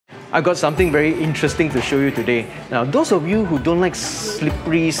I've got something very interesting to show you today. Now, those of you who don't like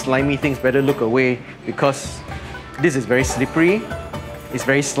slippery, slimy things, better look away because this is very slippery, it's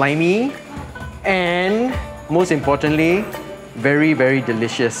very slimy, and most importantly, very, very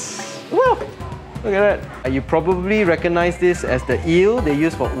delicious. Woo! Look at that. You probably recognize this as the eel they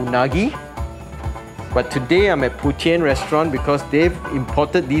use for unagi. But today I'm at Putien restaurant because they've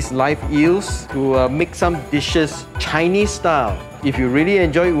imported these live eels to make some dishes Chinese style. If you really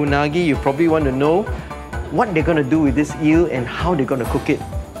enjoy unagi, you probably want to know what they're going to do with this eel and how they're going to cook it.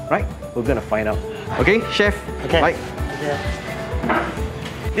 Right? We're going to find out. Okay, chef? Okay. Right. Okay.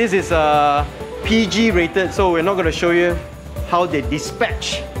 This is PG rated, so we're not going to show you how they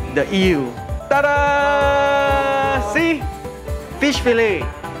dispatch the eel. Ta-da! See? Fish fillet.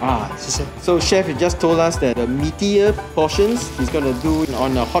 So chef just told us that the meatier portions he's gonna do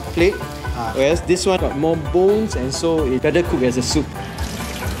on a hot plate, whereas this one got more bones and so it better cook as a soup.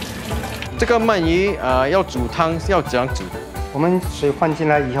 这个鳗鱼要煮汤要怎样煮？我们水放进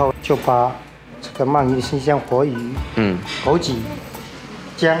来以后，就把这个鳗鱼的新鲜活鱼、枸杞、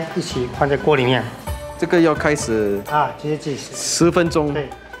姜一起放在锅里面。这个要开始直接计时10分钟，对，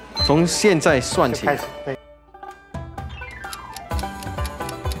从现在算起。开始，对。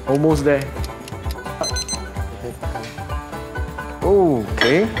 Almost there.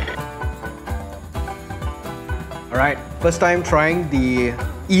 Okay. Alright, first time trying the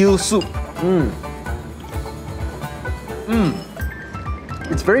eel soup.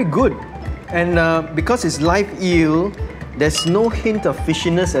 It's very good. And because it's live eel, there's no hint of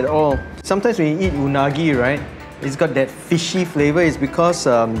fishiness at all. Sometimes when you eat unagi, right, it's got that fishy flavor. It's because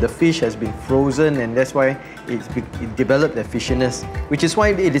the fish has been frozen and that's why it developed that fishiness. Which is why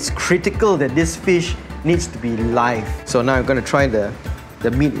it is critical that this fish needs to be live. So now I'm going to try the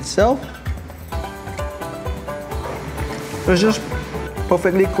meat itself. It's just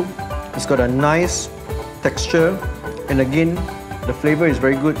perfectly cooked. It's got a nice texture and again, the flavor is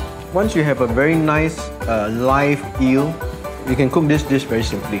very good. Once you have a very nice live eel, you can cook this dish very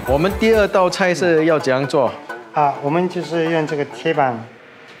simply. 我们第二道菜是要怎样做？我们就是用这个铁板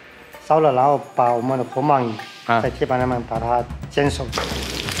烧了，然后把我们的活鳗鱼在铁板上面把它煎熟。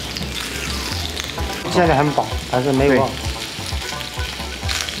现在很饱，但是没有。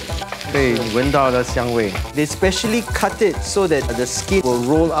对，闻到的香味。They specially cut it so that the skin will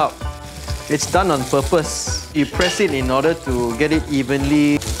roll up. It's done on purpose. You press it in order to get it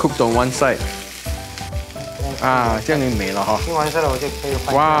evenly cooked on one side. 这样就美了哈。煎完事了，我就可以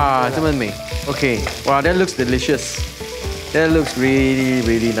换。哇，这么美。Okay, wow, that looks delicious. That looks really,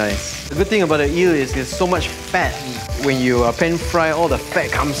 really nice. The good thing about the eel is there's so much fat. When you pan fry, all the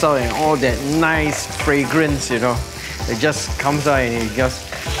fat comes out and all that nice fragrance, you know. It just comes out and it just...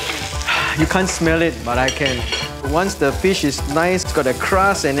 You can't smell it, but I can. Once the fish is nice, it's got a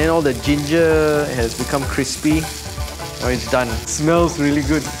crust and then all the ginger has become crispy. Now it's done. It smells really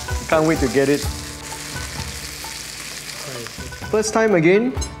good. Can't wait to get it. First time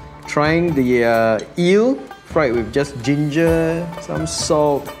again, trying the eel fried with just ginger, some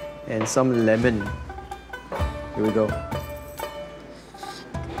salt, and some lemon. Here we go.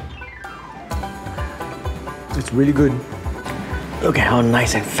 It's really good. Look at how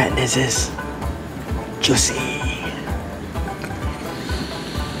nice and fat this is. Juicy.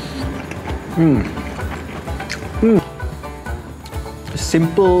 A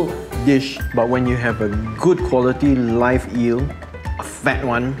simple dish, but when you have a good quality live eel, a fat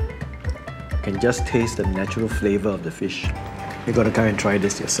one, you can just taste the natural flavor of the fish. You gotta come and try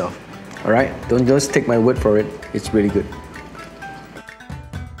this yourself. Alright? Don't just take my word for it, it's really good.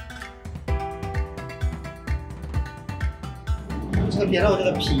 这个扁肉这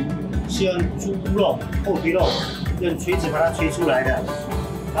个皮是用猪肉、厚皮肉用锤子把它锤出来的，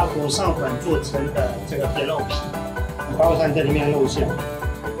然后裹上粉做成的这个扁肉皮，包上这里面肉馅。